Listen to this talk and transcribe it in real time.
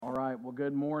Well,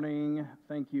 good morning.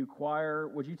 Thank you, choir.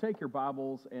 Would you take your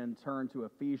Bibles and turn to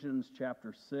Ephesians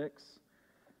chapter 6?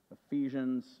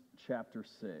 Ephesians chapter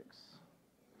 6.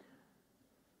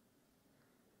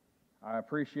 I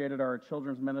appreciated our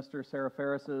children's minister, Sarah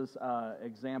Ferris's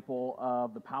example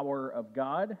of the power of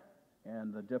God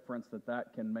and the difference that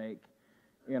that can make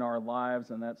in our lives,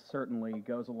 and that certainly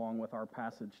goes along with our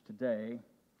passage today.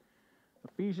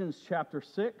 Ephesians chapter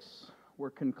 6,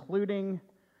 we're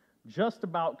just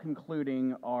about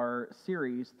concluding our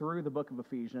series through the book of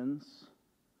Ephesians.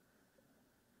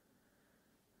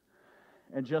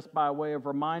 And just by way of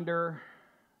reminder,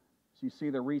 as you see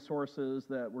the resources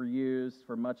that were used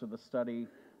for much of the study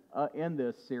in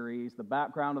this series, the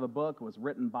background of the book was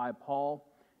written by Paul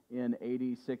in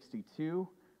AD 62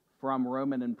 from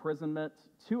Roman imprisonment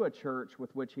to a church with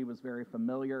which he was very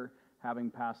familiar, having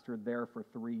pastored there for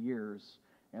 3 years.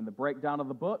 And the breakdown of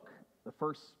the book, the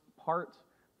first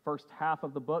half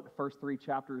of the book, first 3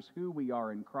 chapters, who we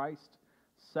are in Christ.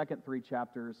 Second 3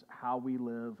 chapters, how we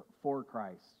live for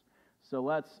Christ. So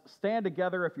let's stand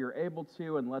together if you're able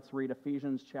to, and let's read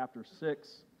Ephesians chapter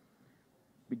 6,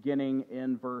 beginning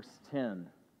in verse 10.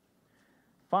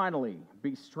 Finally,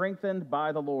 be strengthened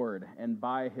by the Lord and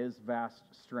by his vast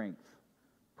strength.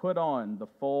 Put on the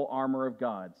full armor of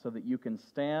God so that you can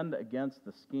stand against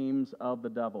the schemes of the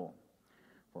devil.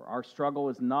 For our struggle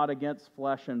is not against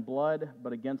flesh and blood,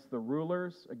 but against the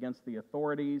rulers, against the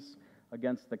authorities,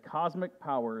 against the cosmic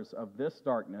powers of this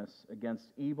darkness,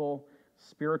 against evil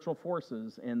spiritual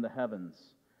forces in the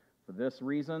heavens. For this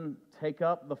reason, take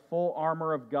up the full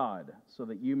armor of God, so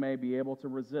that you may be able to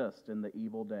resist in the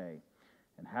evil day.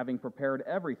 And having prepared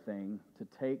everything, to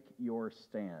take your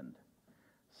stand.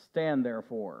 Stand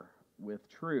therefore with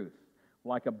truth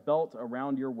like a belt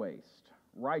around your waist,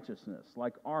 righteousness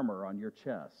like armor on your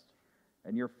chest,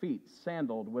 and your feet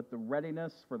sandaled with the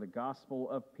readiness for the gospel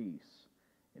of peace.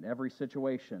 In every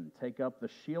situation, take up the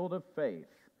shield of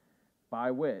faith,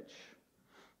 by which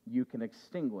you can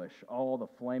extinguish all the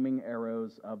flaming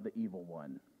arrows of the evil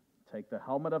one. Take the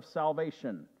helmet of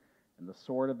salvation and the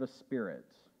sword of the Spirit,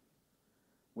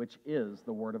 which is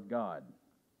the word of God.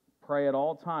 Pray at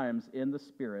all times in the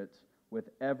Spirit with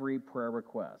every prayer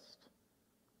request.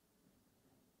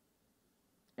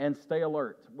 And stay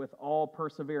alert with all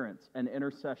perseverance and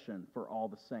intercession for all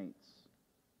the saints.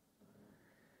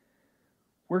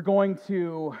 We're going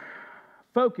to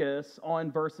focus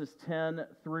on verses 10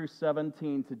 through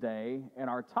 17 today, and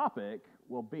our topic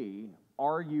will be,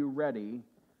 are you ready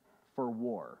for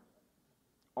war?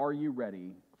 Are you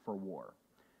ready for war?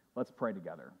 Let's pray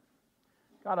together.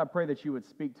 God, I pray that you would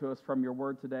speak to us from your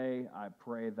word today. I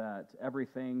pray that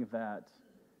everything that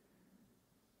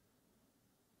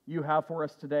you have for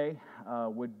us today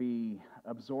would be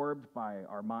absorbed by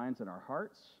our minds and our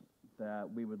hearts, that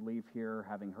we would leave here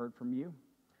having heard from you.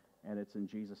 And it's in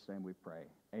Jesus' name we pray.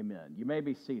 Amen. You may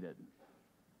be seated.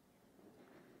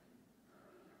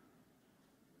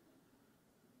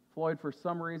 Floyd, for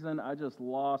some reason, I just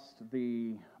lost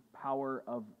the power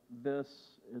of this.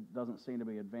 It doesn't seem to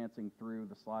be advancing through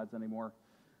the slides anymore.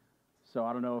 So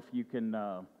I don't know if you can,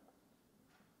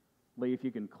 Lee, if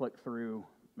you can click through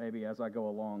maybe as I go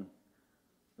along.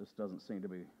 This doesn't seem to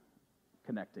be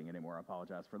connecting anymore. I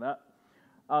apologize for that.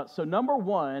 So number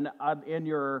one, in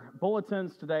your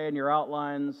bulletins today, in your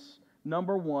outlines,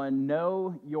 number one,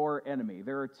 know your enemy.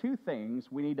 There are 2 things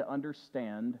we need to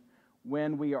understand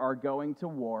when we are going to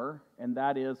war, and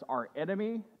that is our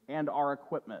enemy and our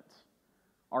equipment.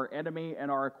 Our enemy and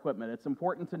our equipment. It's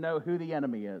important to know who the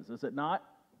enemy is it not?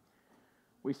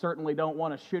 We certainly don't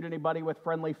want to shoot anybody with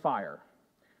friendly fire.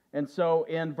 And so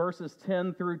in verses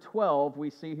 10 through 12, we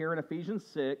see here in Ephesians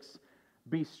 6,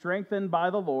 be strengthened by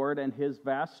the Lord and his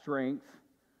vast strength.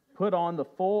 Put on the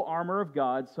full armor of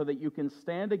God so that you can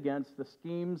stand against the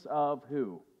schemes of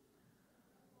who?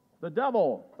 The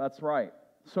devil. That's right.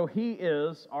 So he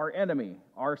is our enemy.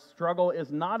 Our struggle is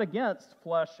not against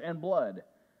flesh and blood,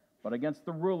 but against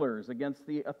the rulers, against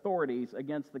the authorities,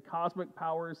 against the cosmic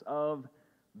powers of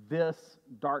this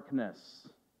darkness,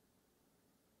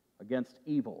 against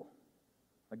evil,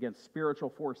 against spiritual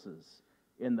forces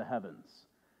in the heavens.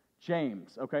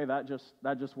 James, okay, that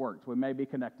just worked. We may be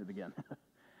connected again.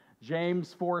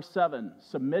 James 4:7,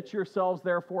 submit yourselves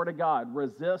therefore to God,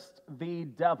 resist the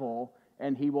devil,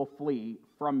 and he will flee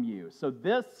from you. So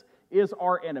this is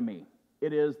our enemy.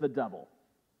 It is the devil.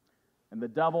 And the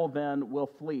devil then will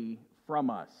flee from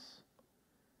us.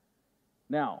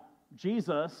 Now,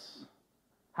 Jesus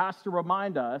has to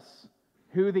remind us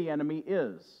who the enemy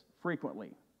is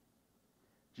frequently.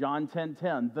 John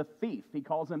 10:10, the thief, he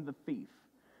calls him the thief.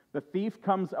 The thief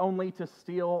comes only to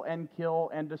steal and kill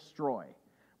and destroy.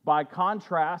 By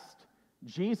contrast,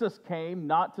 Jesus came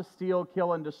not to steal,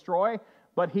 kill, and destroy,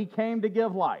 but he came to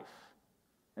give life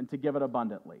and to give it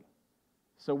abundantly.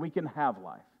 So we can have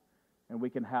life, and we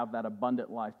can have that abundant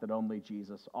life that only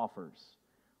Jesus offers.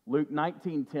 Luke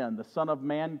 19:10, the Son of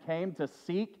Man came to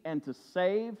seek and to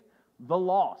save the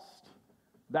lost.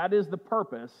 That is the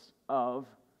purpose of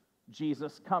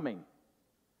Jesus coming.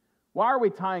 Why are we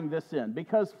tying this in?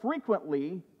 Because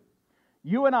frequently,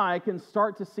 you and I can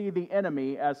start to see the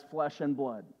enemy as flesh and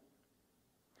blood.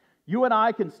 You and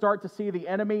I can start to see the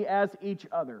enemy as each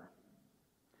other.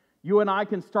 You and I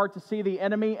can start to see the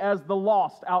enemy as the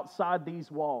lost outside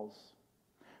these walls.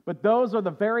 But those are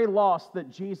the very lost that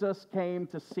Jesus came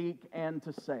to seek and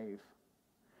to save.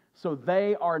 So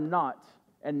they are not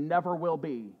and never will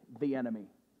be the enemy.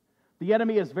 The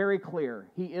enemy is very clear.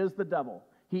 He is the devil.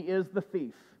 He is the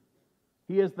thief.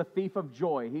 He is the thief of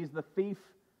joy. He's the thief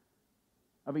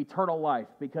of eternal life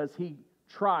because he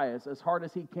tries as hard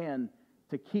as he can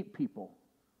to keep people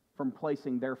from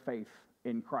placing their faith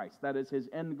in Christ. That is his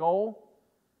end goal.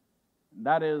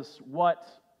 That is what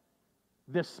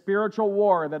this spiritual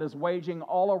war that is waging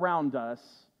all around us,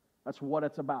 that's what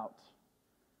it's about.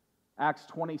 Acts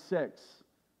 26,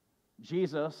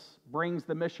 Jesus brings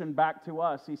the mission back to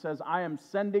us. He says, I am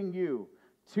sending you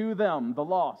to them, the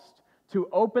lost, to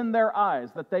open their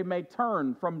eyes that they may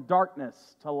turn from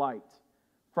darkness to light,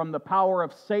 from the power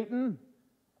of Satan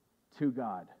to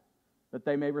God, that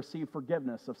they may receive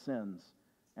forgiveness of sins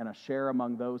and a share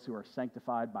among those who are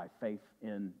sanctified by faith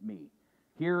in me.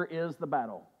 Here is the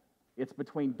battle. It's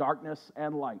between darkness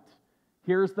and light.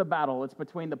 Here's the battle. It's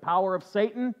between the power of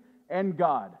Satan and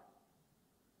God.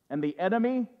 And the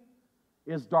enemy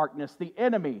is darkness. The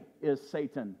enemy is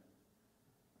Satan.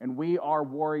 And we are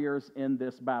warriors in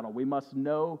this battle. We must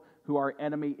know who our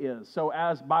enemy is. So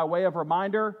as by way of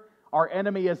reminder, our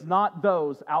enemy is not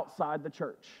those outside the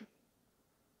church.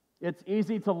 It's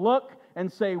easy to look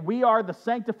and say, we are the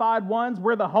sanctified ones,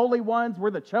 we're the holy ones,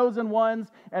 we're the chosen ones,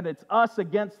 and it's us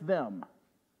against them.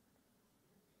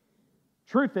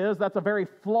 Truth is, that's a very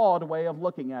flawed way of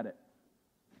looking at it.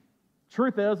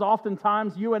 Truth is,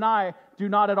 oftentimes you and I do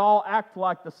not at all act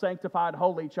like the sanctified,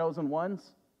 holy, chosen ones.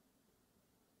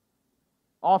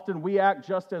 Often we act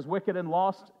just as wicked and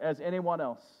lost as anyone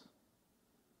else.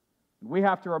 We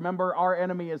have to remember our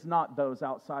enemy is not those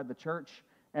outside the church.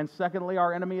 And secondly,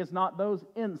 our enemy is not those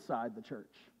inside the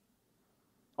church.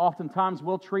 Oftentimes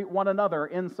we'll treat one another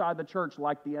inside the church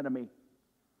like the enemy.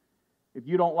 If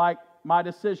you don't like my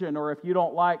decision, or if you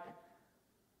don't like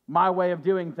my way of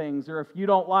doing things, or if you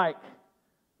don't like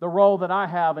the role that I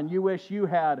have and you wish you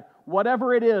had,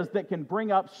 whatever it is that can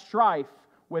bring up strife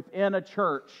within a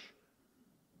church,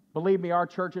 believe me, our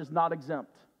church is not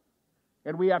exempt.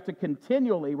 And we have to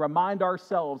continually remind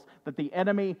ourselves that the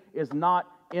enemy is not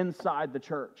inside the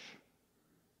church.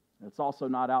 It's also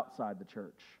not outside the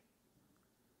church.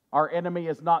 Our enemy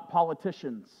is not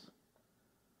politicians,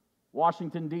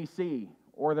 Washington, D.C.,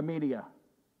 or the media.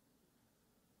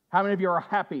 How many of you are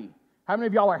happy? How many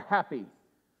of y'all are happy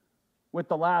with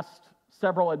the last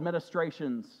several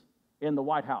administrations in the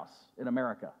White House in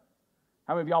America?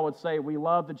 How many of y'all would say we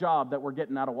love the job that we're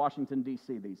getting out of Washington,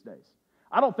 D.C. these days?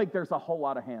 I don't think there's a whole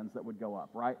lot of hands that would go up,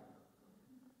 right?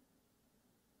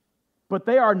 But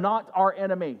they are not our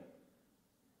enemy.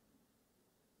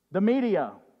 The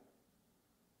media,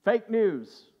 fake news,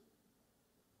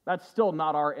 that's still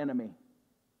not our enemy.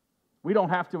 We don't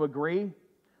have to agree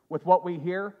with what we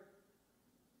hear.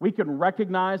 We can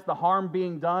recognize the harm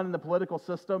being done in the political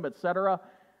system, etc.,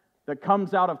 that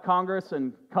comes out of Congress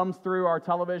and comes through our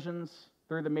televisions,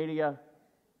 through the media.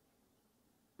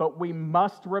 But we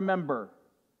must remember,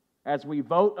 as we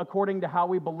vote according to how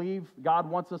we believe God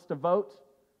wants us to vote,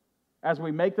 as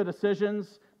we make the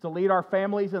decisions to lead our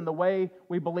families in the way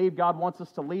we believe God wants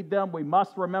us to lead them, we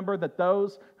must remember that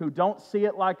those who don't see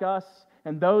it like us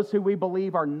and those who we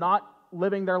believe are not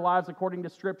living their lives according to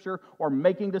Scripture or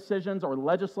making decisions or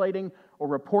legislating or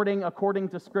reporting according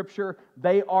to Scripture,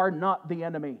 they are not the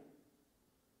enemy.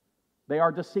 They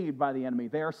are deceived by the enemy.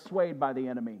 They are swayed by the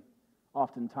enemy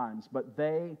oftentimes, but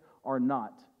they are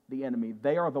not the enemy.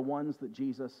 They are the ones that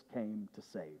Jesus came to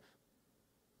save.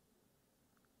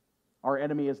 Our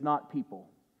enemy is not people.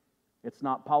 It's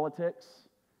not politics.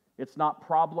 It's not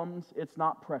problems. It's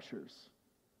not pressures.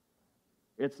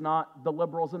 It's not the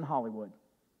liberals in Hollywood.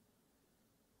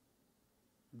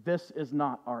 This is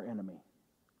not our enemy.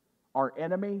 Our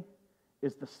enemy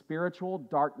is the spiritual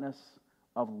darkness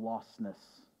of lostness.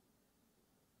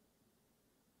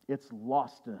 It's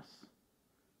lostness.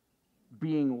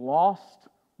 Being lost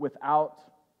without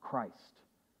Christ.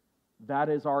 That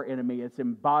is our enemy. It's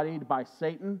embodied by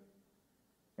Satan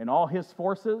and all his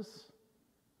forces.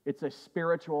 It's a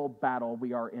spiritual battle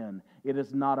we are in. It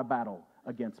is not a battle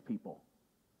against people.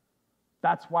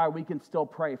 That's why we can still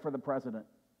pray for the president,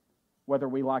 whether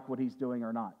we like what he's doing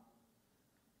or not.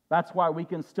 That's why we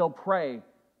can still pray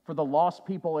for the lost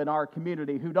people in our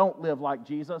community who don't live like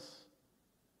Jesus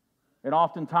and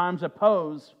oftentimes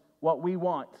oppose what we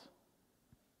want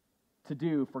to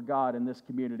do for God in this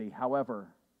community. However,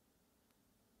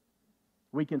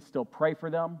 we can still pray for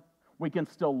them. We can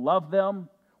still love them.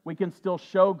 We can still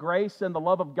show grace and the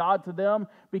love of God to them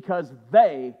because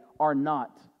they are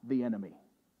not the enemy.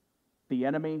 The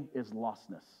enemy is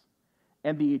lostness.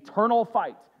 And the eternal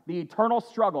fight, the eternal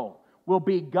struggle will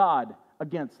be God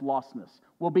against lostness,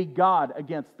 will be God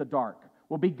against the dark,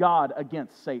 will be God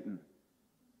against Satan.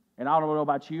 And I don't know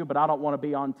about you, but I don't want to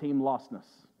be on team lostness.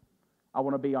 I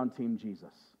want to be on team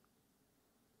Jesus.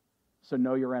 So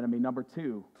know your enemy. Number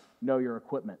 2, know your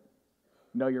equipment.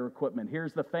 Know your equipment.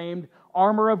 Here's the famed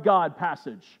armor of God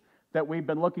passage that we've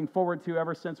been looking forward to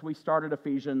ever since we started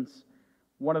Ephesians.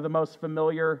 One of the most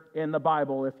familiar in the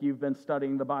Bible if you've been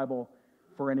studying the Bible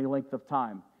for any length of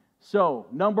time. So,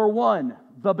 number 1,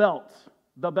 the belt.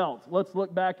 The belt. Let's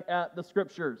look back at the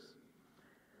scriptures.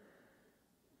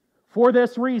 For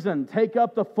this reason, take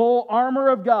up the full armor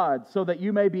of God so that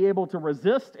you may be able to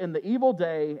resist in the evil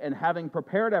day, and having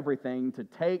prepared everything, to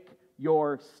take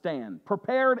your stand.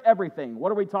 Prepared everything.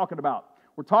 What are we talking about?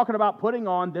 We're talking about putting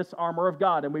on this armor of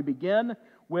God, and we begin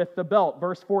with the belt.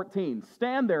 Verse 14,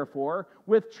 stand therefore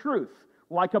with truth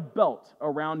like a belt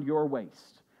around your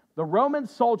waist. The Roman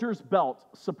soldier's belt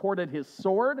supported his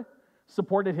sword,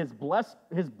 supported his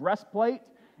breastplate,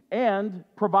 and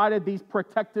provided these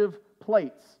protective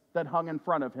plates that hung in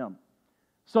front of him.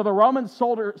 So the Roman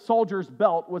soldier's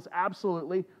belt was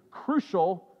absolutely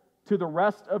crucial to the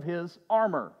rest of his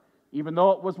armor. Even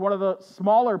though it was one of the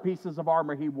smaller pieces of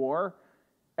armor he wore,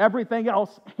 everything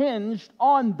else hinged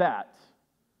on that.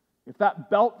 If that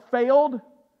belt failed,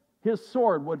 his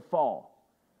sword would fall.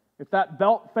 If that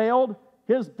belt failed,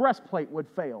 his breastplate would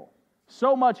fail.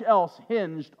 So much else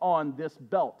hinged on this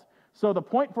belt. So the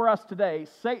point for us today,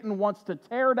 Satan wants to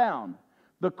tear down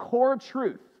the core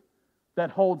truth that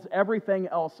holds everything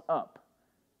else up.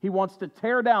 He wants to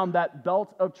tear down that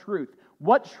belt of truth.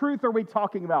 What truth are we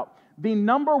talking about? The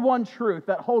number one truth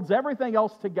that holds everything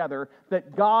else together,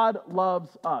 that God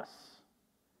loves us.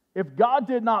 If God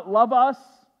did not love us,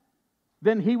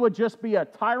 then He would just be a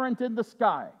tyrant in the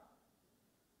sky.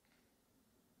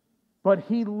 But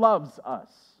He loves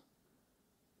us.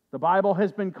 The Bible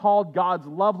has been called God's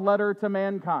love letter to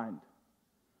mankind.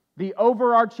 The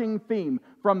overarching theme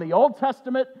from the Old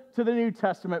Testament to the New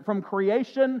Testament, from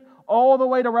creation all the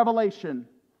way to Revelation,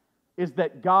 is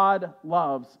that God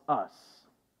loves us.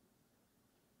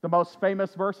 The most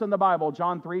famous verse in the Bible,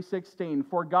 John 3:16,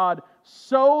 for God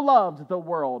so loved the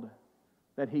world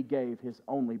that He gave His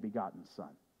only begotten Son.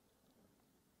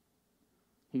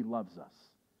 He loves us.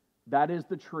 That is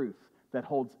the truth that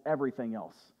holds everything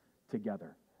else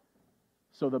together.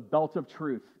 So the belt of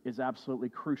truth is absolutely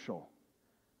crucial.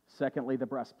 Secondly, the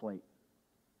breastplate.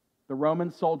 The Roman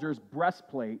soldier's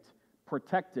breastplate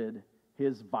protected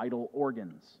his vital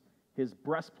organs. His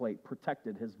breastplate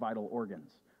protected his vital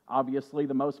organs. Obviously,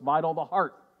 the most vital, the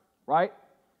heart, right?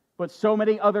 But so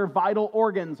many other vital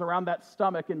organs around that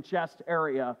stomach and chest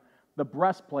area, the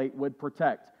breastplate would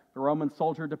protect. The Roman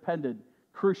soldier depended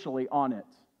crucially on it.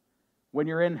 When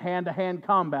you're in hand-to-hand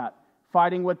combat,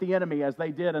 fighting with the enemy as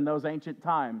they did in those ancient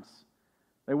times,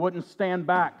 they wouldn't stand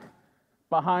back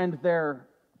behind their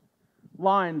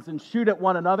lines and shoot at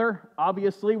one another.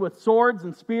 Obviously, with swords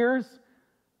and spears,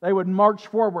 they would march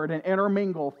forward and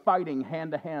intermingle, fighting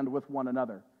hand-to-hand with one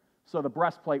another. So the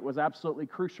breastplate was absolutely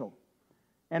crucial.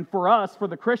 And for us, for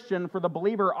the Christian, for the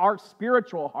believer, our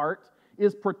spiritual heart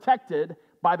is protected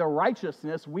by the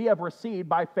righteousness we have received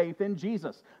by faith in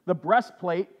Jesus. The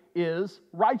breastplate is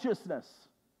righteousness.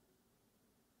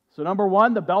 So number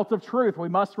one, the belt of truth. We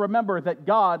must remember that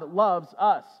God loves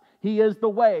us. He is the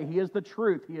way, He is the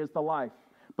truth, He is the life.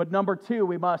 But number two,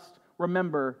 we must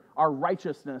remember our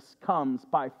righteousness comes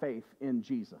by faith in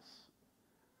Jesus.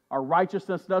 Our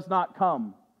righteousness does not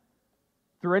come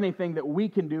through anything that we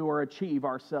can do or achieve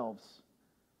ourselves.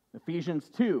 Ephesians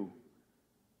 2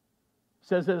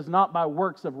 says it is not by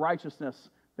works of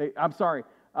righteousness,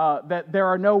 that there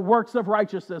are no works of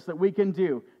righteousness that we can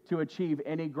do to achieve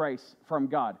any grace from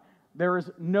God. There is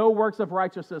no works of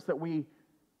righteousness that we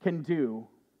can do,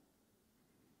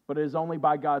 but it is only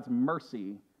by God's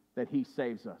mercy that He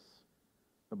saves us.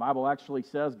 The Bible actually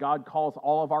says God calls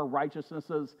all of our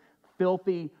righteousnesses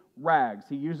filthy rags.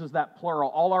 He uses that plural.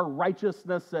 All our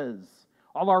righteousnesses,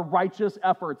 all our righteous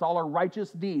efforts, all our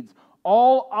righteous deeds,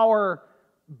 all our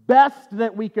best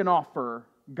that we can offer,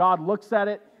 God looks at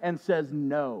it and says,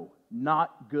 no,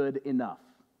 not good enough.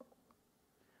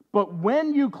 But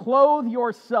when you clothe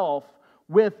yourself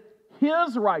with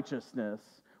His righteousness,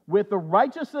 with the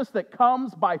righteousness that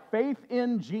comes by faith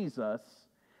in Jesus,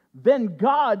 then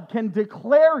God can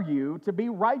declare you to be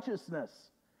righteousness.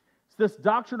 It's this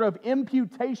doctrine of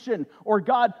imputation, or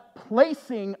God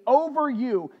placing over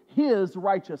you His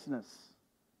righteousness.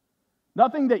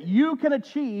 Nothing that you can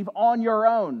achieve on your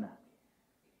own.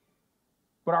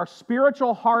 But our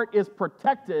spiritual heart is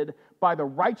protected by the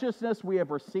righteousness we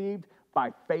have received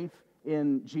by faith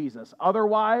in Jesus.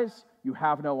 Otherwise, you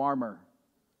have no armor.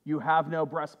 You have no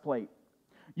breastplate.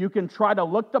 You can try to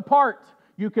look the part.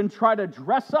 You can try to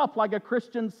dress up like a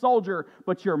Christian soldier,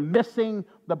 but you're missing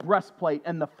the breastplate.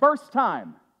 And the first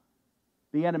time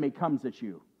the enemy comes at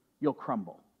you, you'll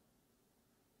crumble.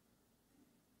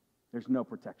 There's no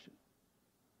protection.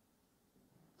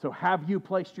 So have you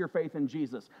placed your faith in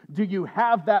Jesus? Do you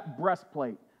have that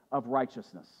breastplate of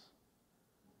righteousness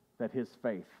that His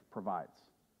faith provides?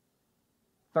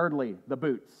 Thirdly, the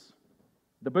boots.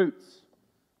 The boots.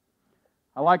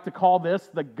 I like to call this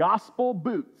the gospel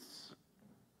boots.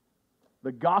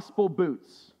 The gospel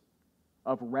boots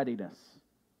of readiness.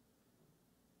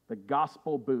 The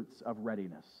gospel boots of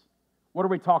readiness. What are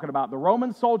we talking about? The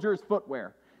Roman soldier's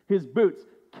footwear, his boots,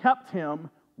 kept him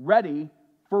ready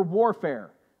for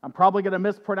warfare. I'm probably going to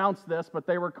mispronounce this, but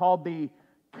they were called the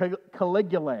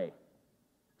Caligulae,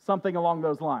 something along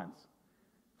those lines.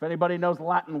 If anybody knows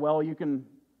Latin well, you can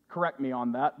correct me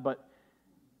on that, but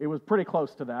it was pretty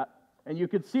close to that. And you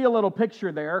could see a little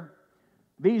picture there.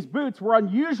 These boots were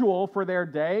unusual for their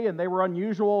day, and they were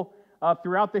unusual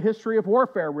throughout the history of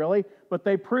warfare, really, but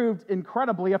they proved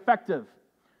incredibly effective.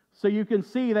 So you can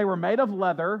see they were made of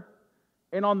leather,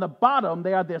 and on the bottom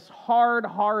they had this hard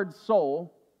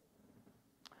sole.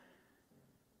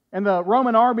 And the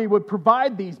Roman army would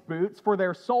provide these boots for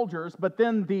their soldiers, but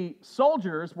then the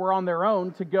soldiers were on their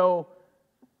own to go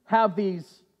have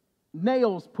these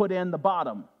nails put in the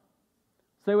bottom.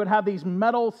 So they would have these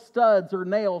metal studs or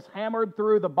nails hammered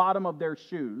through the bottom of their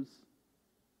shoes.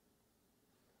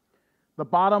 The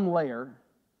bottom layer.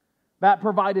 That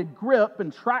provided grip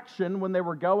and traction when they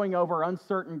were going over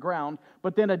uncertain ground.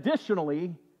 But then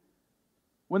additionally,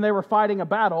 when they were fighting a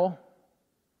battle,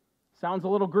 sounds a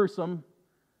little gruesome,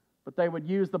 but they would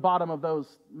use the bottom of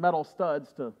those metal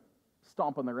studs to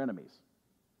stomp on their enemies.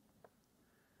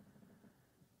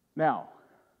 Now,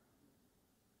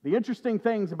 the interesting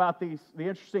thing about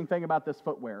this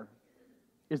footwear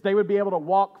is they would be able to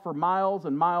walk for miles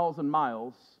and miles and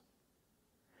miles,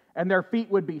 and their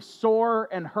feet would be sore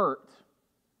and hurt,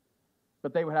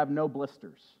 but they would have no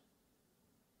blisters.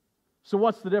 So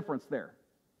what's the difference there?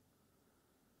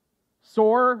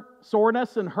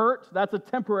 Soreness and hurt, that's a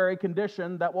temporary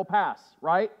condition that will pass,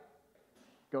 right?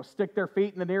 Go stick their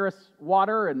feet in the nearest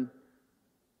water and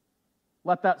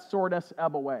let that soreness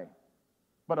ebb away.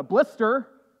 But a blister,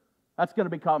 that's going to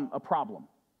become a problem.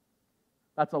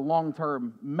 That's a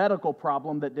long-term medical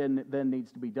problem that then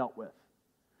needs to be dealt with.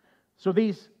 So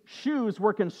these shoes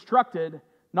were constructed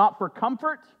not for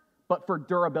comfort, but for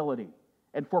durability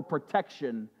and for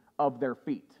protection of their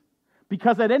feet.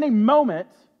 Because at any moment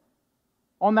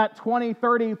on that 20,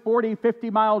 30, 40,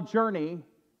 50-mile journey,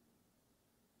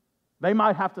 they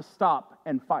might have to stop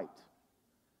and fight.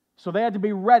 So they had to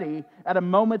be ready at a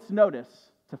moment's notice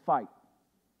to fight.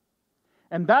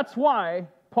 And that's why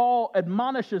Paul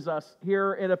admonishes us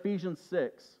here in Ephesians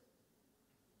 6.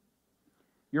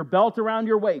 Your belt around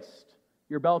your waist,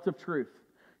 your belt of truth.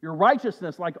 Your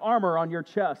righteousness like armor on your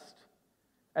chest.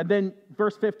 And then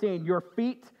verse 15, your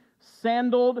feet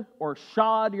sandaled or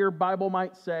shod, your Bible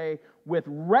might say, with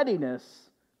readiness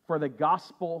for the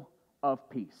gospel of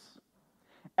peace.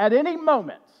 At any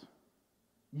moment,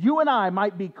 you and I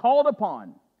might be called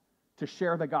upon to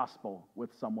share the gospel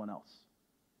with someone else.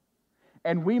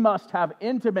 And we must have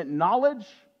intimate knowledge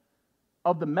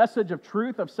of the message of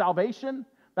truth, of salvation,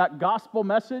 that gospel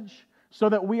message, so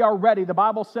that we are ready. The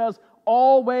Bible says,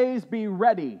 always be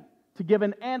ready to give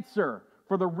an answer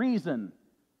for the reason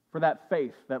for that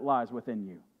faith that lies within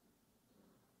you.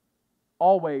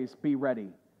 Always be ready.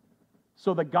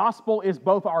 So the gospel is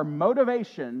both our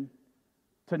motivation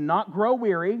to not grow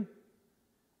weary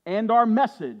and our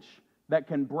message that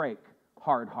can break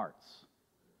hard hearts.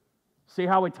 See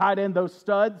how we tied in those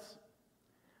studs?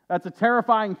 That's a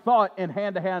terrifying thought in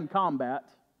hand-to-hand combat,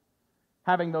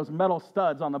 having those metal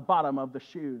studs on the bottom of the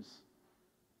shoes.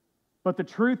 But the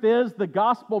truth is, the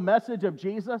gospel message of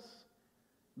Jesus,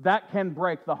 that can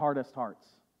break the hardest hearts.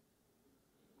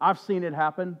 I've seen it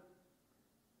happen.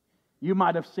 You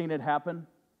might have seen it happen.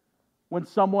 when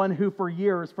someone who for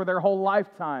years, for their whole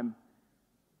lifetime,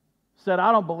 said,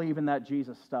 I don't believe in that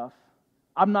Jesus stuff.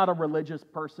 I'm not a religious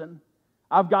person.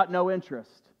 I've got no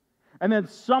interest. And then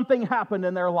something happened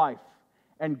in their life,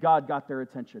 and God got their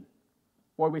attention.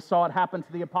 Boy, we saw it happen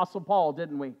to the Apostle Paul,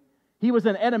 didn't we? He was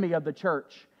an enemy of the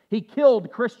church. He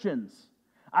killed Christians.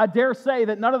 I dare say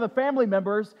that none of the family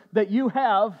members that you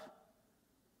have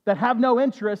that have no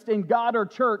interest in God or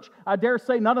church, I dare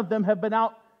say none of them have been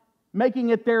out making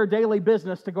it their daily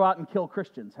business to go out and kill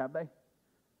Christians, have they?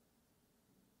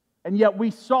 And yet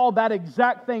we saw that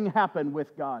exact thing happen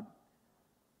with God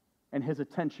and His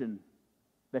attention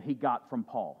that He got from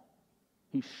Paul.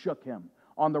 He shook him.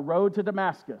 On the road to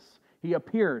Damascus, He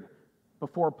appeared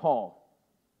before Paul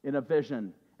in a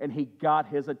vision, and He got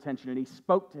his attention, and He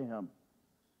spoke to him.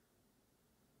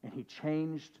 And He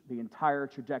changed the entire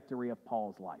trajectory of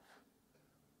Paul's life.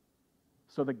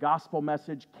 So the gospel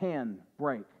message can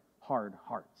break hard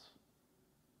hearts.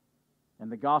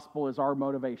 And the gospel is our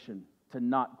motivation to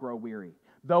not grow weary.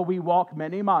 Though we walk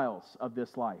many miles of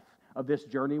this life, of this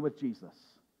journey with Jesus.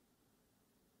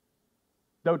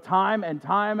 Though time and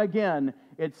time again,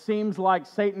 it seems like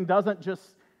Satan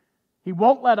he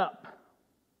won't let up.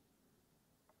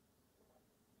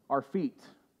 Our feet,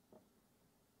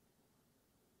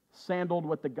 sandaled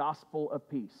with the gospel of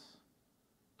peace,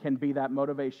 can be that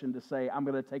motivation to say, I'm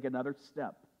going to take another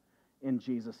step in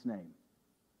Jesus' name.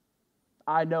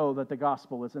 I know that the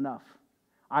gospel is enough.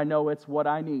 I know it's what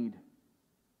I need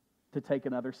to take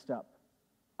another step.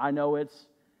 I know it's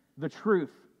the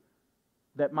truth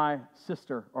that my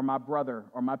sister or my brother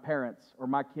or my parents or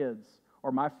my kids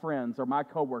or my friends or my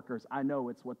coworkers, I know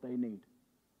it's what they need.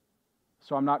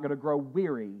 So I'm not going to grow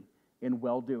weary in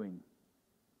well-doing,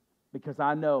 because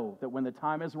I know that when the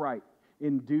time is right,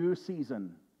 in due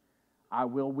season, I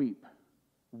will reap.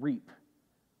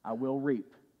 I will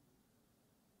reap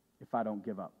if I don't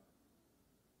give up.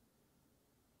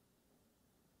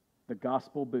 The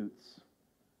gospel boots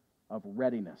of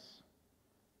readiness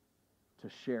to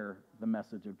share the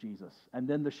message of Jesus. And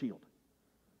then the shield.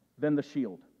 Then the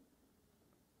shield.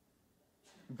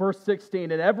 Verse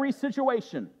 16, in every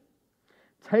situation,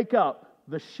 take up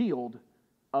the shield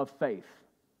of faith,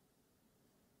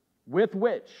 with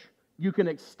which you can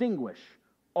extinguish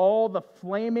all the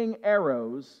flaming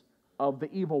arrows of the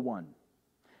evil one.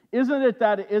 Isn't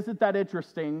that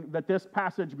interesting that this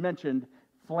passage mentioned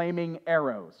flaming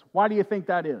arrows? Why do you think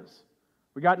that is?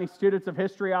 We got any students of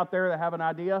history out there that have an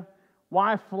idea?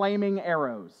 Why flaming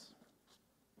arrows?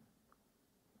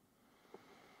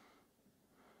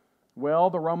 Well,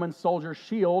 the Roman soldier's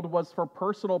shield was for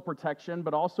personal protection,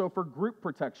 but also for group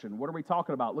protection. What are we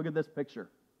talking about? Look at this picture.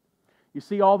 You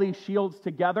see all these shields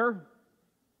together?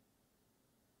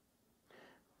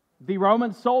 The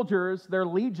Roman soldiers, their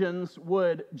legions,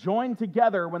 would join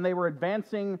together when they were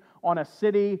advancing on a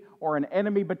city or an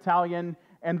enemy battalion,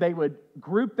 and they would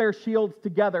group their shields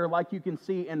together like you can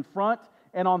see in front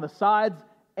and on the sides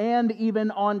and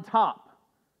even on top.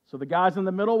 So the guys in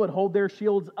the middle would hold their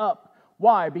shields up.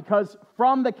 Why? Because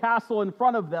from the castle in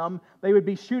front of them, they would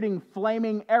be shooting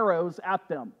flaming arrows at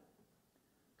them.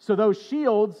 So those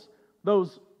shields,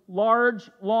 those large,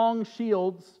 long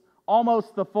shields,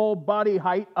 almost the full body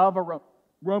height of a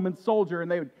Roman soldier, and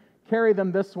they would carry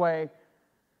them this way.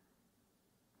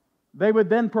 They would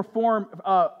then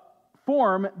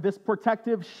form this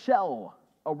protective shell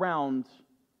around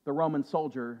the Roman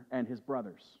soldier and his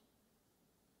brothers.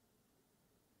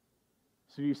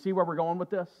 So you see where we're going with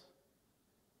this?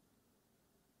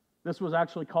 This was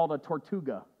actually called a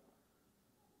tortuga,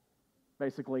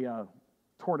 basically a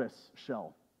tortoise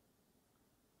shell.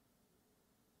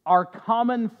 Our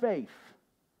common faith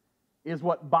is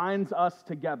what binds us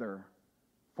together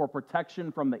for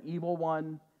protection from the evil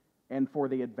one and for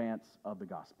the advance of the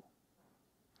gospel.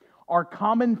 Our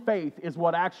common faith is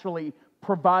what actually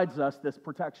provides us this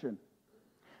protection.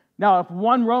 Now, if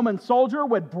one Roman soldier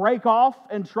would break off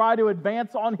and try to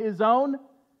advance on his own,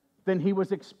 then he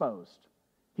was exposed.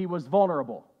 He was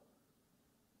vulnerable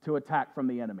to attack from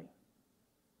the enemy.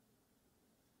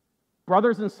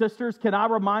 Brothers and sisters, can I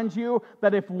remind you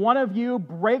that if one of you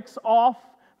breaks off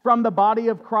from the body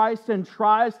of Christ and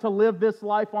tries to live this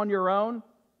life on your own,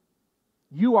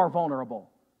 you are vulnerable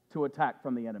to attack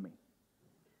from the enemy.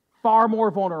 Far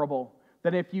more vulnerable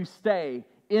than if you stay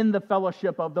in the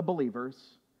fellowship of the believers.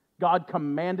 God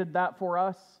commanded that for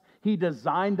us. He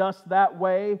designed us that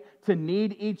way to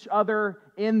need each other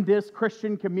in this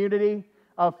Christian community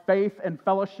of faith and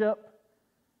fellowship.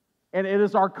 And it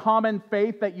is our common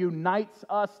faith that unites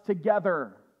us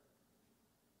together.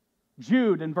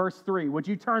 Jude in verse 3. Would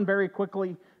you turn very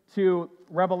quickly to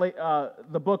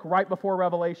the book right before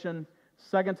Revelation,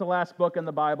 second to last book in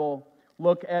the Bible.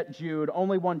 Look at Jude,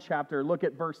 only one chapter. Look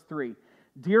at verse 3.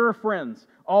 Dear friends,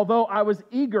 although I was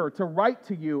eager to write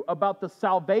to you about the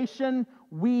salvation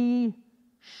we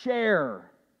share,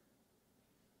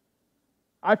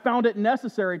 I found it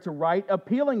necessary to write,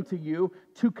 appealing to you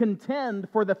to contend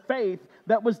for the faith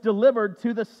that was delivered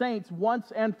to the saints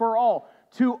once and for all.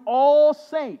 To all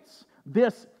saints,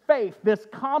 this faith, this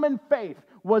common faith,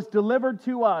 was delivered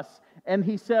to us. And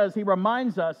he says, he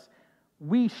reminds us,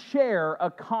 we share a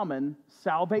common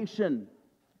salvation.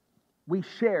 We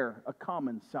share a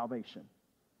common salvation.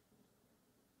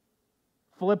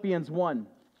 Philippians 1,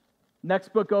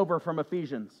 next book over from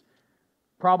Ephesians.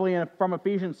 Probably from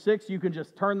Ephesians 6, you can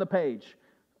just turn the page.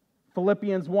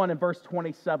 Philippians 1 and verse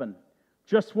 27.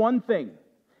 Just one thing.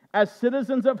 As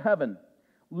citizens of heaven,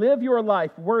 live your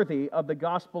life worthy of the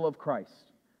gospel of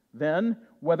Christ. Then,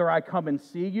 whether I come and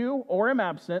see you or am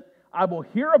absent, I will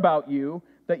hear about you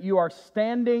that you are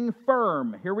standing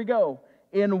firm. Here we go.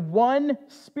 In one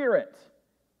spirit,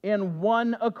 in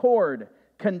one accord,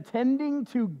 contending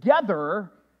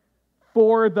together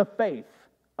for the faith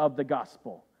of the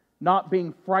gospel, not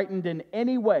being frightened in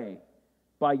any way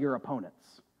by your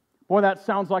opponents. Boy, that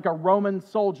sounds like a Roman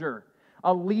soldier,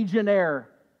 a legionnaire,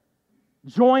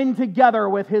 joined together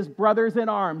with his brothers in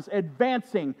arms,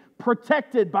 advancing,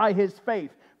 protected by his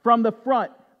faith, from the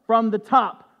front, from the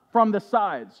top, from the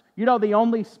sides. You know, the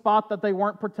only spot that they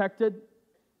weren't protected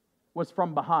was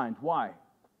from behind. Why?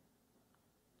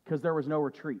 Because there was no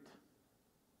retreat.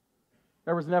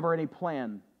 There was never any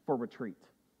plan for retreat.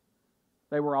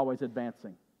 They were always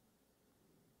advancing.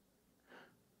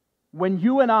 When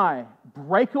you and I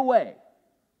break away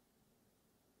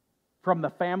from the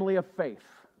family of faith,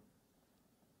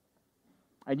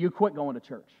 and you quit going to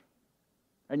church,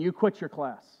 and you quit your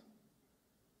class,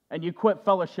 and you quit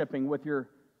fellowshipping with your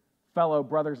fellow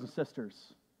brothers and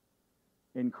sisters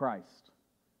in Christ,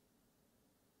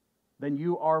 then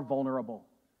you are vulnerable.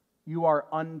 You are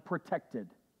unprotected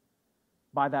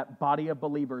by that body of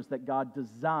believers that God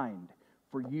designed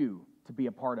for you to be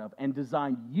a part of and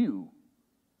designed you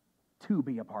to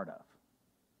be a part of.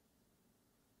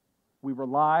 We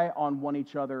rely on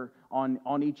each other.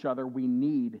 We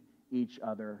need each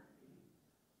other.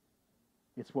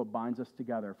 It's what binds us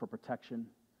together for protection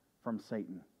from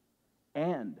Satan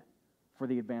and for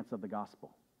the advance of the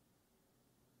gospel.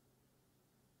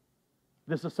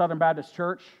 This is Southern Baptist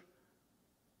Church.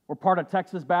 We're part of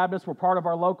Texas Baptist. We're part of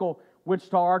our local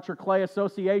Wichita Archer Clay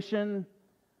Association.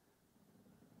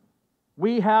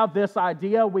 We have this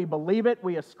idea, we believe it,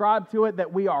 we ascribe to it,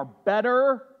 that we are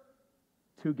better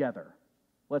together.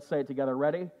 Let's say it together.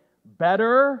 Ready?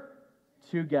 Better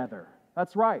together.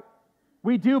 That's right.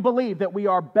 We do believe that we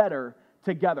are better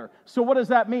together. So what does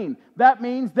that mean? That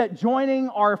means that joining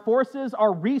our forces,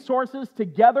 our resources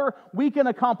together, we can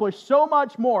accomplish so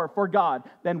much more for God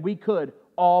than we could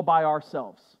all by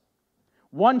ourselves.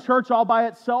 One church all by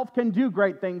itself can do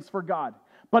great things for God.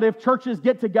 But if churches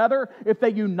get together, if they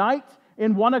unite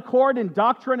in one accord in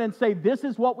doctrine and say, this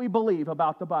is what we believe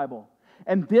about the Bible,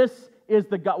 and this is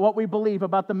what we believe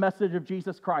about the message of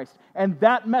Jesus Christ, and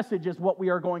that message is what we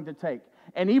are going to take.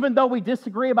 And even though we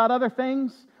disagree about other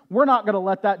things, we're not going to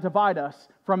let that divide us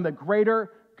from the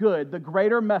greater good, the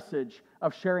greater message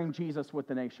of sharing Jesus with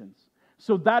the nations.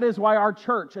 So that is why our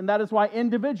church, and that is why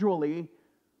individually,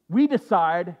 we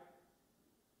decide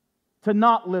to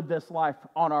not live this life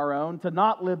on our own, to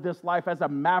not live this life as a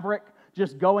maverick,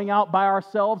 just going out by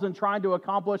ourselves and trying to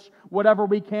accomplish whatever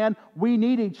we can. We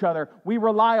need each other. We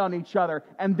rely on each other.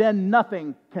 And then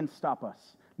nothing can stop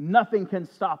us. Nothing can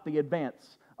stop the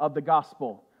advance of the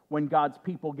gospel when God's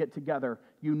people get together,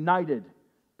 united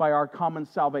by our common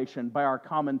salvation, by our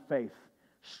common faith,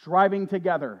 striving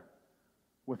together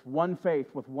with one faith,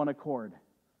 with one accord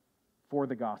for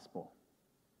the gospel.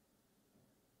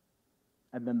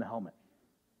 And then the helmet.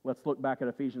 Let's look back at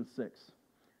Ephesians 6.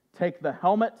 Take the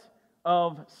helmet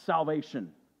of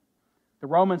salvation. The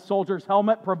Roman soldier's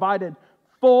helmet provided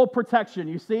full protection.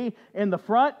 You see, in the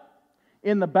front,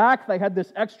 in the back, they had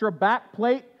this extra back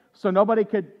plate so nobody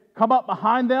could come up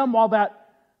behind them while that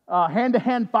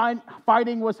hand-to-hand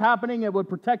fighting was happening. It would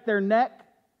protect their neck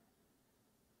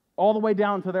all the way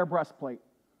down to their breastplate.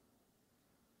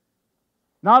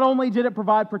 Not only did it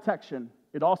provide protection,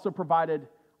 it also provided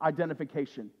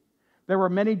identification. There were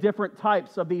many different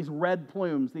types of these red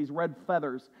plumes, these red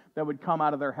feathers that would come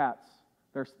out of their hats,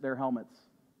 their helmets.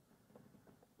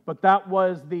 But that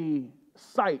was the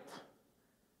sight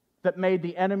that made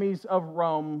the enemies of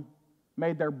Rome,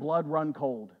 made their blood run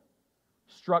cold,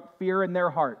 struck fear in their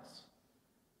hearts,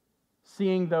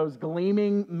 seeing those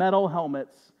gleaming metal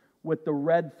helmets with the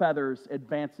red feathers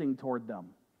advancing toward them.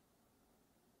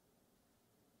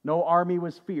 No army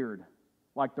was feared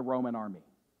like the Roman army.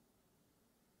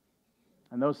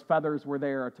 And those feathers were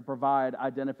there to provide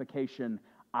identification.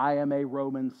 I am a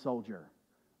Roman soldier.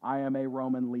 I am a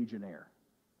Roman legionnaire.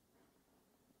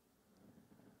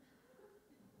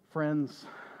 Friends,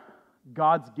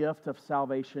 God's gift of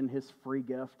salvation, His free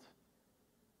gift,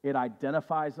 it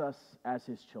identifies us as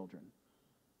His children,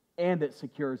 and it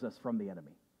secures us from the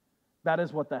enemy. That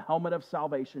is what the helmet of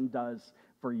salvation does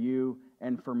for you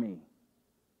and for me.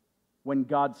 When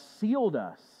God sealed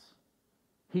us,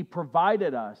 He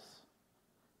provided us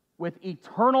with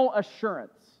eternal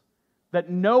assurance that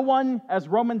no one, as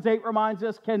Romans 8 reminds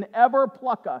us, can ever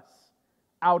pluck us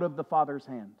out of the Father's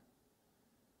hand.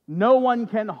 No one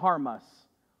can harm us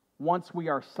once we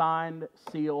are signed,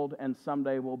 sealed, and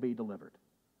someday will be delivered.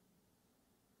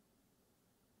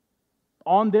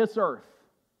 On this earth,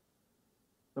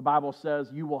 the Bible says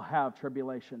you will have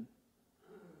tribulation.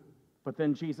 But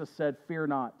then Jesus said, fear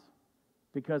not,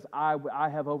 because I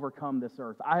have overcome this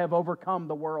earth. I have overcome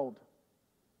the world.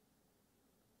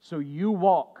 So you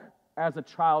walk as a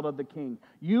child of the King.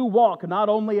 You walk not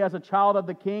only as a child of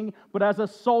the King, but as a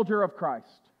soldier of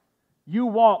Christ. You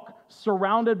walk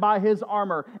surrounded by His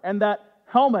armor, and that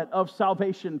helmet of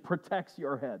salvation protects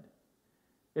your head.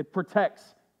 It protects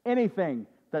anything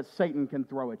that Satan can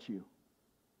throw at you.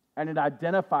 And it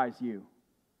identifies you.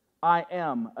 I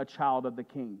am a child of the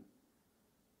King.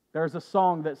 There's a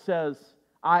song that says,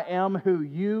 I am who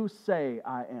you say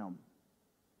I am.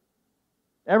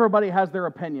 Everybody has their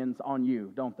opinions on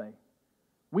you, don't they?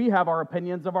 We have our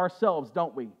opinions of ourselves,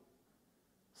 don't we?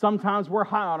 Sometimes we're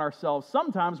high on ourselves.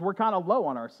 Sometimes we're kind of low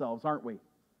on ourselves, aren't we?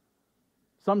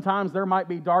 Sometimes there might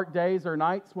be dark days or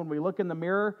nights when we look in the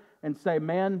mirror and say,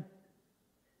 man,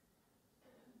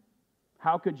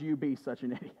 how could you be such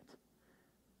an idiot?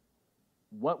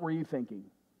 What were you thinking?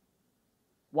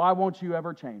 Why won't you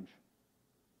ever change?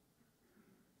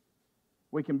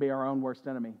 We can be our own worst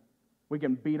enemy. We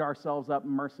can beat ourselves up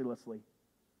mercilessly.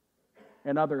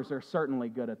 And others are certainly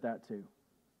good at that too.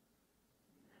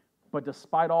 But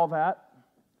despite all that,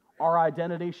 our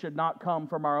identity should not come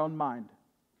from our own mind.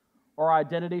 Our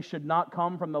identity should not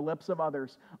come from the lips of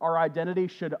others. Our identity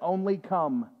should only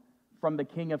come from the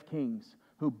King of Kings,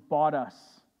 who bought us,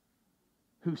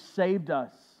 who saved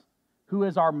us, who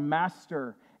is our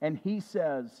master. And He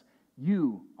says,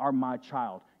 you are my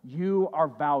child. You are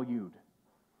valued.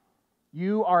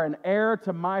 You are an heir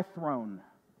to my throne.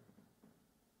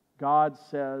 God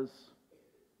says,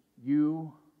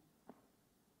 you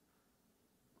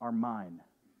are mine.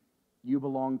 You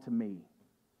belong to me.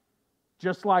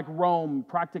 Just like Rome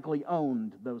practically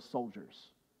owned those soldiers.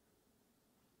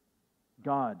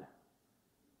 God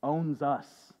owns us,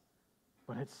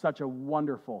 but it's such a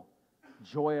wonderful,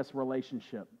 joyous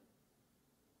relationship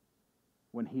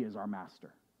when He is our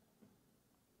master.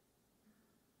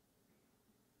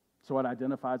 So it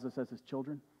identifies us as His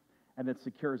children, and it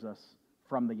secures us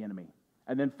from the enemy.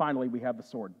 And then finally, we have the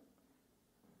sword.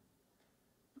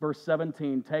 Verse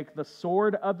 17, take the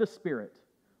sword of the Spirit,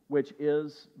 which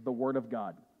is the Word of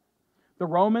God. The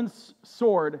Romans'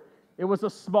 sword, it was a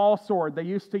small sword. They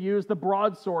used to use the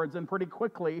broadswords, and pretty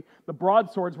quickly, the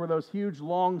broadswords were those huge,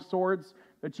 long swords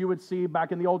that you would see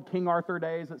back in the old King Arthur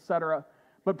days, etc.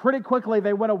 But pretty quickly,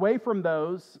 they went away from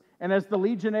those, and as the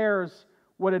legionnaires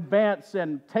would advance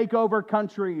and take over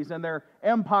countries, and their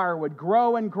empire would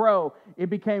grow and grow, it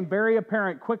became very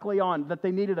apparent quickly on that they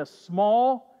needed a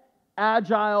small,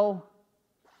 agile,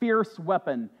 fierce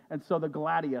weapon, and so the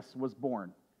gladius was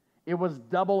born. It was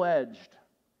double-edged,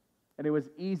 and it was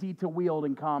easy to wield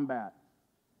in combat.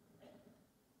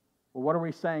 Well, what are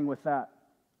we saying with that?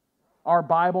 Our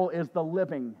Bible is the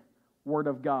living Word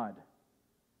of God.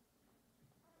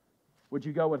 Would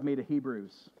you go with me to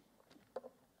Hebrews?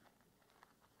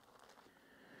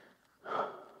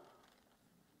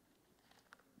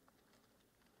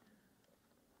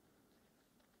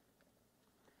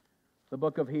 The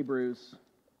book of Hebrews,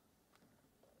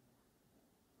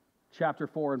 chapter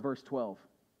 4 and verse 12.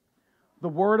 The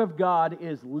Word of God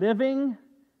is living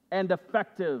and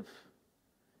effective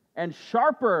and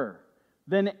sharper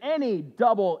than any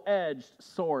double-edged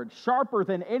sword, sharper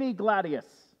than any gladius,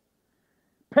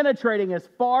 penetrating as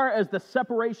far as the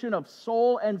separation of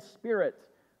soul and spirit,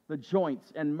 the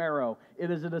joints and marrow.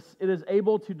 It is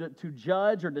able to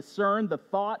judge or discern the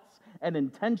thoughts and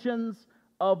intentions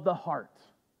of the heart.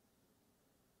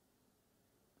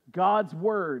 God's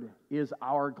Word is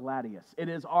our gladius. It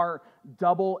is our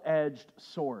double-edged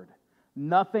sword.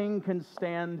 Nothing can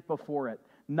stand before it.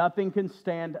 Nothing can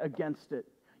stand against it.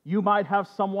 You might have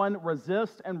someone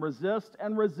resist and resist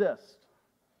and resist,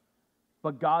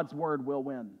 but God's Word will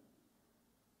win.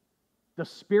 The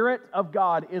Spirit of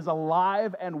God is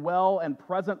alive and well and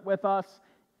present with us,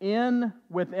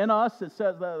 within us. It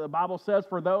says, the Bible says,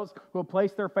 for those who have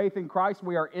placed their faith in Christ,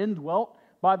 we are indwelt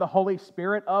by the Holy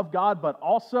Spirit of God, but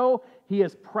also He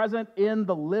is present in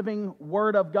the living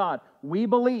Word of God. We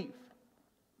believe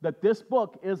that this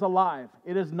book is alive.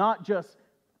 It is not just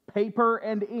paper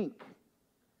and ink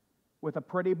with a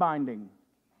pretty binding.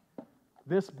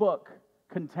 This book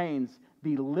contains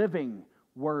the living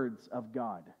words of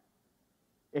God.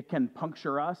 It can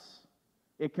puncture us.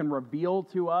 It can reveal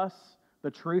to us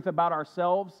the truth about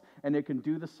ourselves, and it can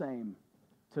do the same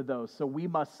to those. So we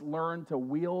must learn to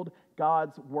wield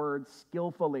God's word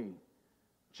skillfully,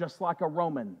 just like a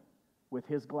Roman with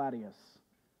his gladius.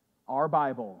 Our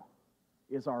Bible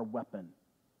is our weapon.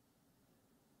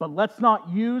 But let's not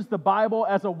use the Bible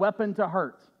as a weapon to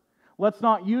hurt. Let's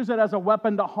not use it as a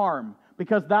weapon to harm,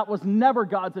 because that was never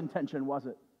God's intention, was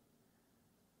it?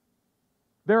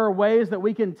 There are ways that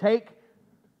we can take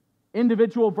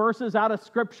individual verses out of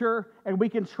Scripture and we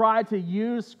can try to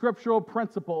use scriptural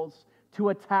principles to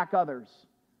attack others,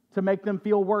 to make them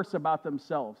feel worse about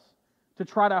themselves, to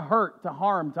try to hurt, to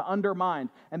harm, to undermine.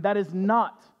 And that is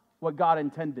not what God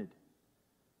intended.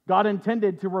 God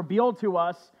intended to reveal to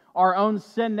us our own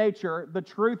sin nature, the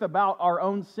truth about our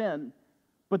own sin,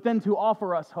 but then to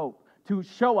offer us hope, to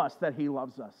show us that He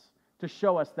loves us, to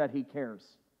show us that He cares.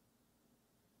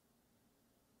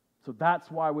 So that's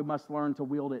why we must learn to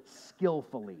wield it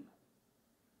skillfully.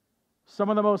 Some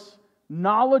of the most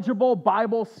knowledgeable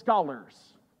Bible scholars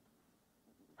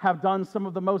have done some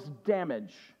of the most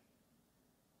damage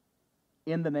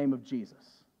in the name of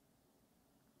Jesus.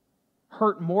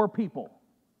 Hurt more people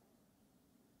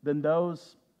than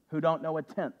those who don't know a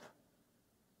tenth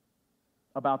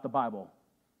about the Bible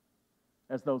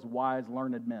as those wise,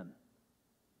 learned men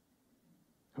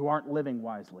who aren't living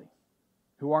wisely,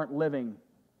 who aren't living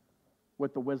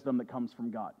with the wisdom that comes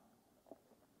from God.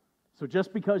 So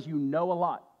just because you know a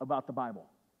lot about the Bible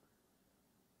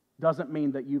doesn't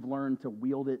mean that you've learned to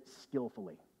wield it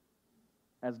skillfully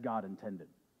as God intended.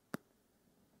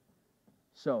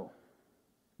 So,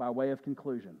 by way of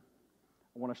conclusion,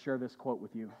 I want to share this quote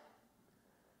with you.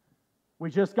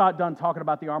 We just got done talking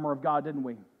about the armor of God, didn't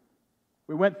we?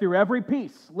 We went through every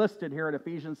piece listed here in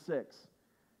Ephesians 6.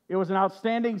 It was an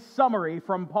outstanding summary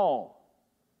from Paul.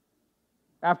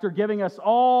 After giving us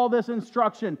all this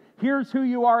instruction, here's who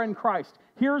you are in Christ.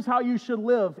 Here's how you should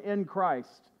live in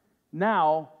Christ.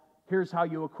 Now, here's how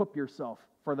you equip yourself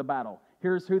for the battle.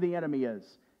 Here's who the enemy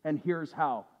is. And here's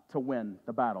how to win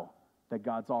the battle that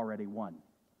God's already won.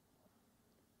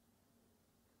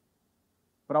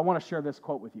 But I want to share this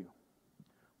quote with you.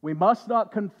 We must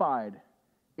not confide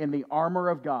in the armor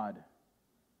of God,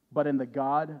 but in the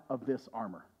God of this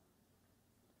armor.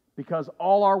 Because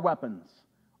all our weapons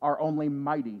are only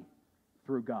mighty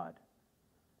through God.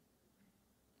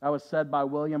 That was said by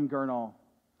William Gurnall.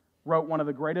 Wrote one of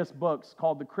the greatest books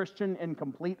called The Christian in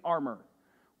Complete Armor.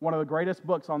 One of the greatest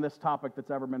books on this topic that's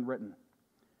ever been written.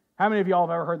 How many of y'all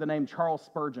have ever heard the name Charles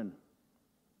Spurgeon?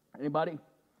 Anybody?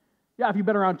 Yeah, if you've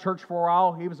been around church for a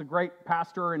while, he was a great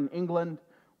pastor in England,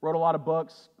 wrote a lot of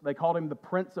books. They called him the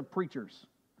Prince of Preachers.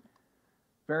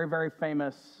 Very, very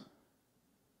famous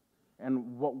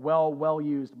and well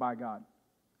used by God.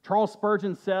 Charles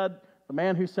Spurgeon said, the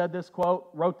man who said this quote,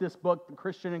 wrote this book, The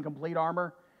Christian in Complete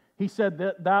Armor, he said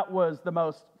that was the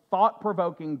most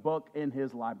thought-provoking book in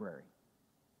his library.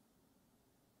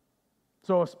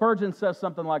 So if Spurgeon says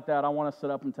something like that, I want to sit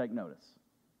up and take notice.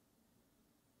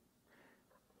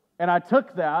 And I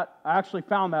took that, I actually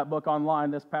found that book online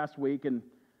this past week and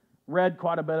read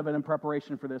quite a bit of it in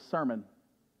preparation for this sermon.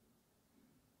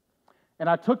 And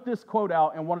I took this quote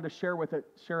out and wanted to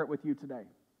share it with you today.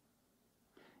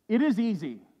 It is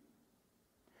easy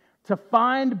to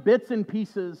find bits and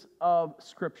pieces of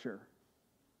Scripture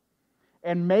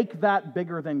and make that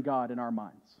bigger than God in our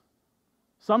minds.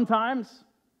 Sometimes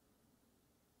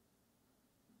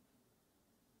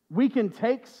we can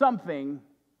take something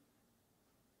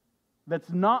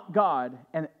that's not God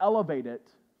and elevate it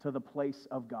to the place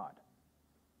of God.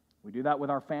 We do that with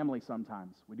our family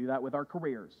sometimes. We do that with our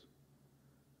careers.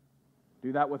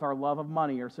 Do that with our love of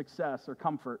money or success or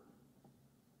comfort.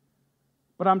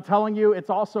 But I'm telling you, it's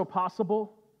also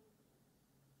possible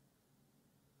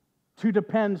to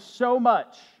depend so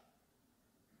much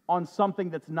on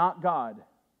something that's not God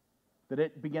that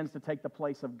it begins to take the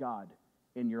place of God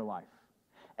in your life.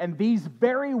 And these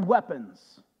very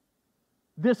weapons,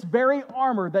 this very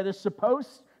armor that is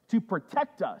supposed to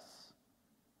protect us,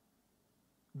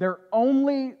 they're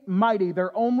only mighty,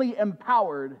 they're only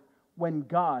empowered when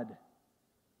God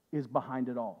is behind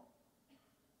it all.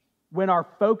 When our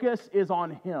focus is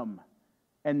on Him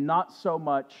and not so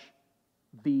much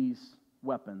these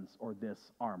weapons or this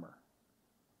armor.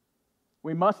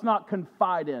 We must not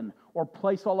confide in or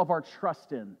place all of our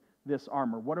trust in this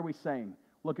armor. What are we saying?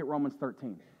 Look at Romans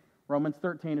 13. Romans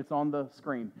 13, it's on the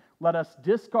screen. Let us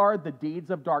discard the deeds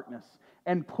of darkness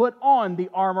and put on the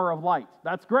armor of light.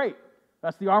 That's great.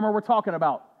 That's the armor we're talking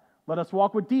about. Let us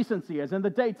walk with decency as in the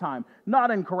daytime, not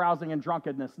in carousing and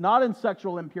drunkenness, not in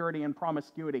sexual impurity and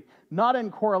promiscuity, not in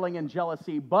quarreling and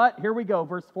jealousy, but, here we go,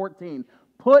 verse 14,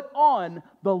 put on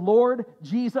the Lord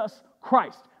Jesus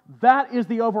Christ. That is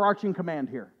the overarching command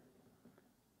here.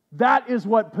 That is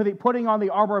what putting on the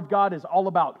armor of God is all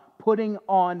about, putting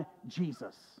on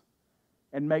Jesus.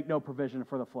 And make no provision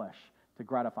for the flesh to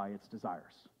gratify its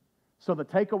desires. So the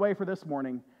takeaway for this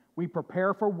morning, we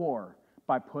prepare for war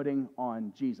by putting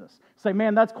on Jesus. Say,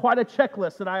 man, that's quite a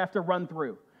checklist that I have to run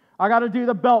through. I got to do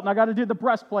the belt, and I got to do the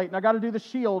breastplate, and I got to do the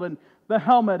shield, and the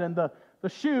helmet, and the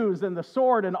shoes, and the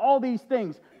sword, and all these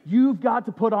things. You've got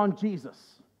to put on Jesus.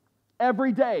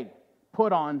 Every day,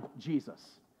 put on Jesus.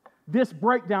 This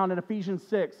breakdown in Ephesians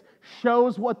 6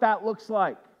 shows what that looks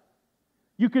like.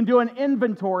 You can do an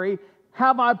inventory.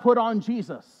 Have I put on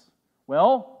Jesus?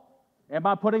 Well, am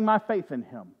I putting my faith in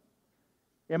Him?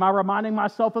 Am I reminding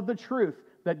myself of the truth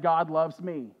that God loves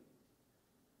me?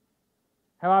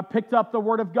 Have I picked up the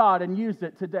Word of God and used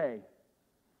it today?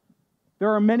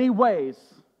 There are many ways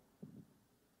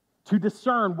to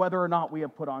discern whether or not we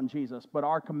have put on Jesus, but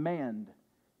our command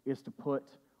is to put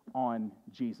on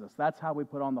Jesus. That's how we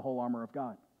put on the whole armor of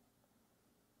God.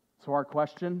 So our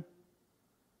question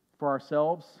for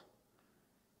ourselves,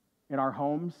 in our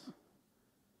homes,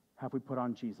 have we put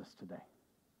on Jesus today?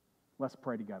 Let's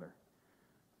pray together.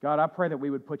 God, I pray that we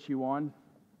would put you on.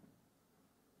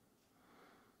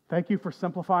 Thank you for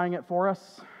simplifying it for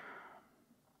us.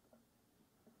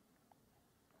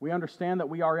 We understand that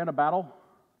we are in a battle.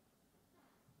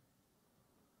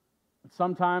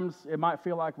 Sometimes it might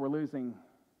feel like we're losing.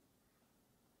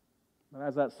 But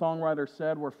as that songwriter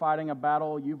said, we're fighting a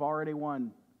battle you've already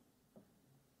won.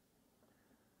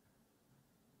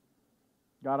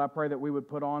 God, I pray that we would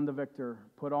put on the victor,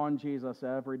 put on Jesus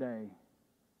every day.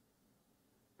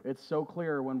 It's so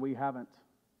clear when we haven't.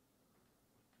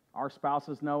 Our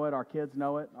spouses know it, our kids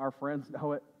know it, our friends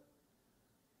know it,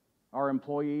 our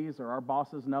employees or our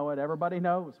bosses know it. Everybody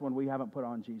knows when we haven't put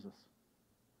on Jesus.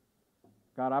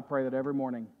 God, I pray that every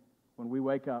morning when we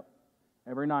wake up,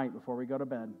 every night before we go to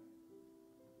bed,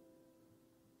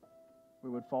 we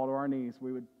would fall to our knees.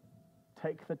 We would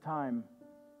take the time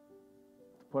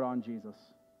to put on Jesus,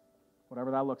 whatever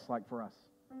that looks like for us.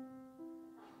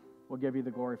 We'll give you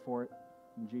the glory for it.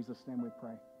 In Jesus' name we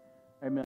pray.